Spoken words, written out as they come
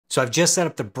So I've just set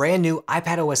up the brand new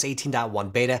iPadOS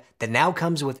 18.1 beta that now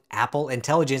comes with Apple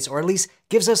Intelligence, or at least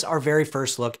gives us our very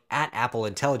first look at Apple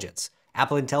Intelligence.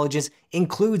 Apple Intelligence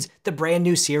includes the brand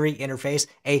new Siri interface,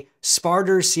 a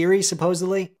smarter Siri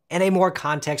supposedly, and a more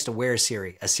context-aware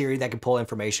Siri, a Siri that can pull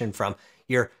information from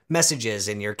your messages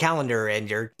and your calendar and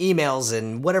your emails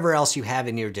and whatever else you have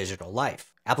in your digital life.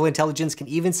 Apple Intelligence can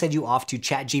even send you off to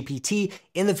ChatGPT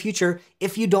in the future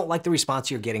if you don't like the response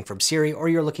you're getting from Siri or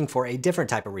you're looking for a different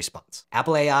type of response.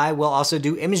 Apple AI will also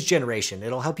do image generation.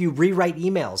 It'll help you rewrite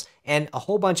emails and a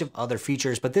whole bunch of other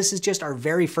features, but this is just our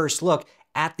very first look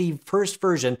at the first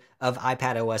version of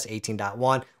iPadOS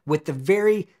 18.1 with the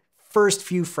very first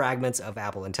few fragments of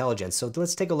Apple Intelligence. So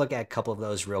let's take a look at a couple of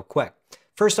those real quick.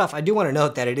 First off, I do want to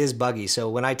note that it is buggy. So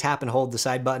when I tap and hold the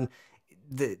side button,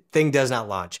 the thing does not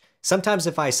launch. Sometimes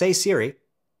if I say Siri,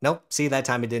 nope, see, that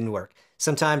time it didn't work.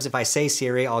 Sometimes if I say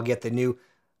Siri, I'll get the new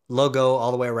logo all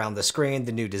the way around the screen,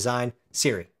 the new design.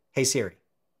 Siri, hey Siri.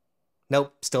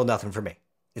 Nope, still nothing for me.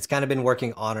 It's kind of been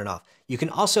working on and off. You can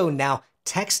also now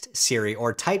text Siri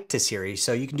or type to Siri.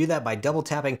 So you can do that by double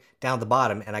tapping down the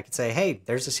bottom and I can say, hey,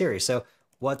 there's a Siri. So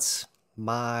what's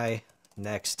my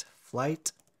next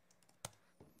flight?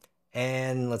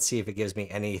 And let's see if it gives me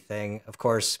anything. Of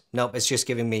course, nope, it's just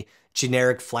giving me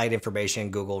generic flight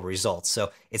information, Google results.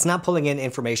 So it's not pulling in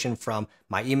information from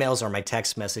my emails or my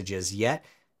text messages yet,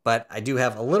 but I do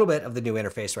have a little bit of the new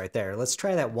interface right there. Let's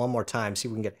try that one more time, see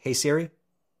if we can get, hey Siri.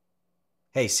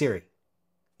 Hey Siri.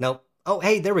 Nope. Oh,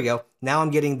 hey, there we go. Now I'm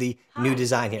getting the new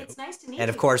design here. It's nice to meet and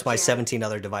of you, course, my Jared. 17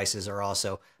 other devices are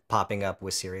also popping up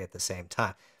with Siri at the same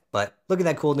time. But look at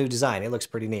that cool new design. It looks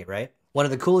pretty neat, right? One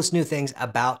of the coolest new things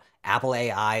about Apple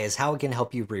AI is how it can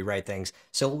help you rewrite things.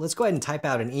 So let's go ahead and type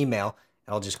out an email.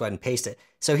 I'll just go ahead and paste it.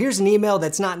 So here's an email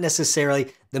that's not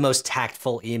necessarily the most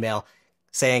tactful email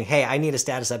saying, hey, I need a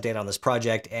status update on this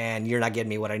project and you're not getting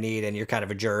me what I need and you're kind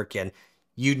of a jerk and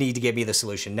you need to give me the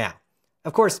solution now.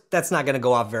 Of course, that's not going to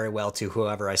go off very well to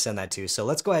whoever I send that to. So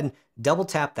let's go ahead and double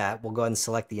tap that. We'll go ahead and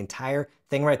select the entire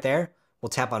thing right there. We'll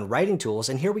tap on writing tools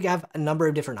and here we have a number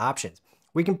of different options.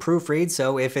 We can proofread,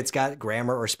 so if it's got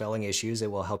grammar or spelling issues, it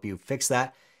will help you fix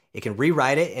that. It can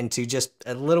rewrite it into just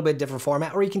a little bit different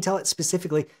format, or you can tell it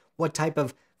specifically what type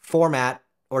of format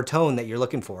or tone that you're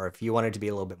looking for. If you want it to be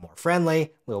a little bit more friendly, a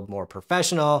little more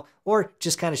professional, or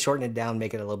just kind of shorten it down,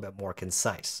 make it a little bit more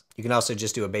concise. You can also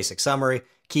just do a basic summary,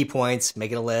 key points,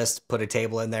 make it a list, put a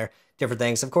table in there, different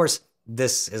things. Of course,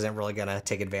 this isn't really going to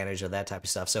take advantage of that type of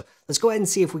stuff. So let's go ahead and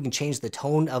see if we can change the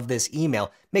tone of this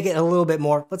email, make it a little bit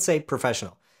more, let's say,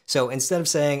 professional. So instead of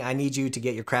saying, I need you to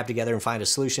get your crap together and find a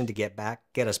solution to get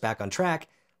us back on track,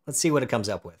 let's see what it comes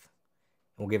up with.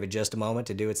 We'll give it just a moment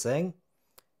to do its thing. It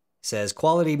says,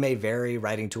 quality may vary.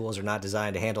 Writing tools are not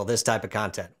designed to handle this type of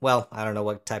content. Well, I don't know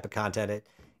what type of content it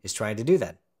is trying to do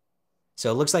then.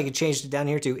 So it looks like it changed it down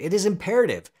here too. It is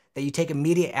imperative that you take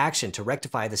immediate action to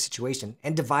rectify the situation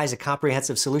and devise a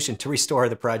comprehensive solution to restore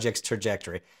the project's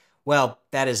trajectory. Well,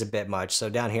 that is a bit much. So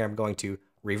down here, I'm going to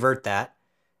revert that.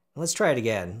 Let's try it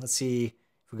again. Let's see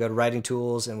if we go to writing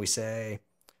tools and we say,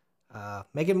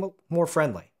 make it more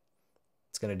friendly.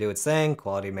 It's going to do its thing.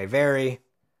 Quality may vary.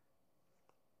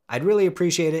 I'd really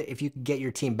appreciate it if you could get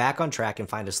your team back on track and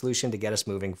find a solution to get us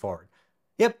moving forward.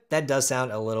 Yep, that does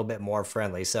sound a little bit more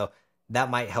friendly. So that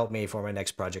might help me for my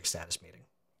next project status meeting.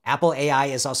 Apple AI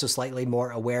is also slightly more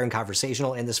aware and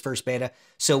conversational in this first beta,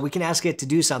 so we can ask it to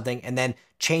do something and then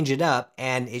change it up,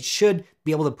 and it should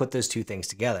be able to put those two things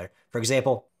together. For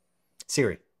example,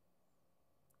 Siri,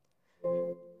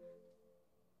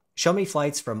 show me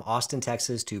flights from Austin,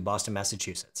 Texas to Boston,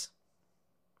 Massachusetts.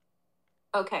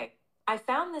 Okay, I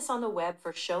found this on the web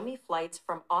for show me flights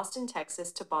from Austin,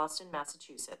 Texas to Boston,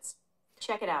 Massachusetts.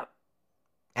 Check it out.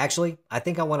 Actually, I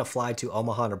think I want to fly to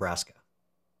Omaha, Nebraska.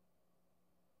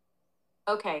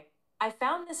 Okay, I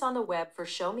found this on the web for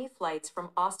show me flights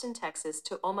from Austin, Texas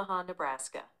to Omaha,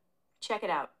 Nebraska. Check it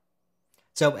out.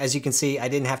 So as you can see, I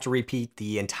didn't have to repeat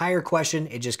the entire question.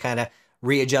 It just kind of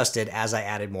readjusted as I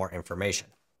added more information.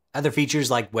 Other features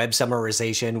like web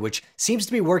summarization, which seems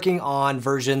to be working on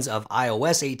versions of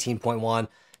iOS 18.1,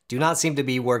 do not seem to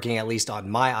be working, at least on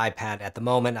my iPad at the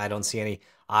moment. I don't see any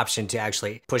option to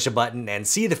actually push a button and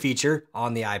see the feature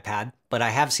on the iPad, but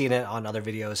I have seen it on other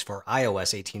videos for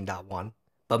iOS 18.1.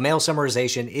 But mail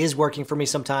summarization is working for me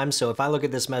sometimes, so if I look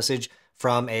at this message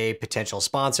from a potential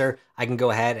sponsor, I can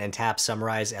go ahead and tap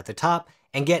summarize at the top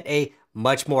and get a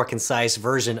much more concise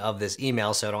version of this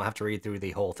email so I don't have to read through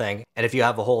the whole thing. And if you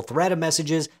have a whole thread of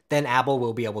messages, then Apple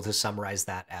will be able to summarize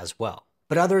that as well.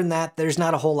 But other than that, there's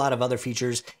not a whole lot of other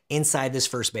features inside this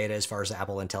first beta as far as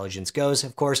Apple Intelligence goes.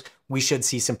 Of course, we should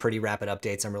see some pretty rapid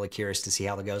updates. I'm really curious to see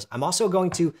how that goes. I'm also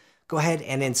going to go ahead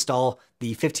and install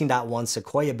the 15.1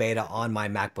 Sequoia beta on my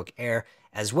MacBook Air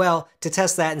as well to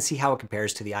test that and see how it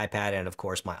compares to the iPad and of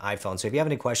course my iPhone. So if you have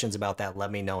any questions about that,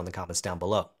 let me know in the comments down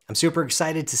below. I'm super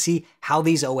excited to see how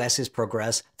these OSs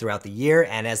progress throughout the year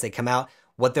and as they come out,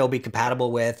 what they'll be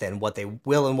compatible with and what they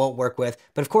will and won't work with.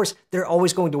 But of course, they're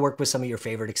always going to work with some of your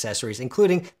favorite accessories,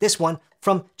 including this one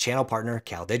from channel partner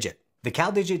CalDigit. The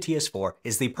CalDigit TS4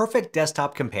 is the perfect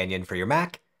desktop companion for your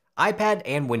Mac, iPad,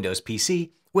 and Windows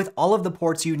PC with all of the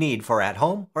ports you need for at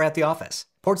home or at the office.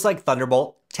 Ports like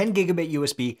Thunderbolt, 10 gigabit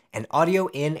USB, and audio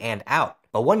in and out.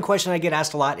 But one question I get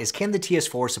asked a lot is, can the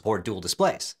TS4 support dual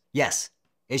displays? Yes,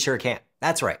 it sure can.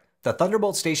 That's right. The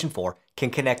Thunderbolt Station 4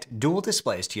 can connect dual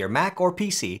displays to your Mac or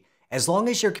PC as long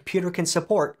as your computer can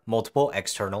support multiple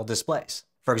external displays.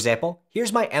 For example,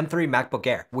 here's my M3 MacBook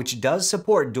Air, which does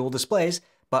support dual displays,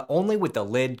 but only with the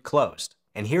lid closed.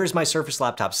 And here's my Surface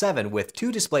Laptop 7 with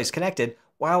 2 displays connected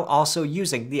while also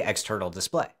using the external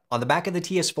display. On the back of the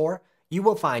TS4, you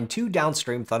will find 2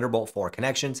 downstream Thunderbolt 4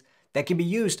 connections that can be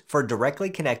used for directly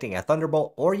connecting a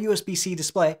Thunderbolt or USB-C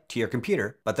display to your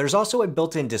computer, but there's also a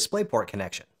built-in DisplayPort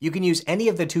connection. You can use any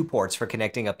of the 2 ports for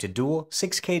connecting up to dual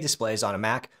 6K displays on a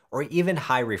Mac or even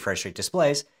high refresh rate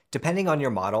displays, depending on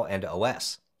your model and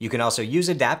OS. You can also use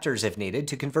adapters if needed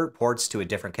to convert ports to a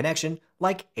different connection,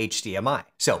 like HDMI.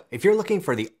 So if you're looking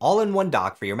for the all-in-one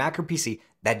dock for your Mac or PC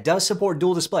that does support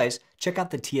dual displays, check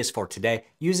out the TS4 today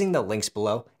using the links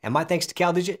below, and my thanks to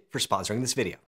CalDigit for sponsoring this video.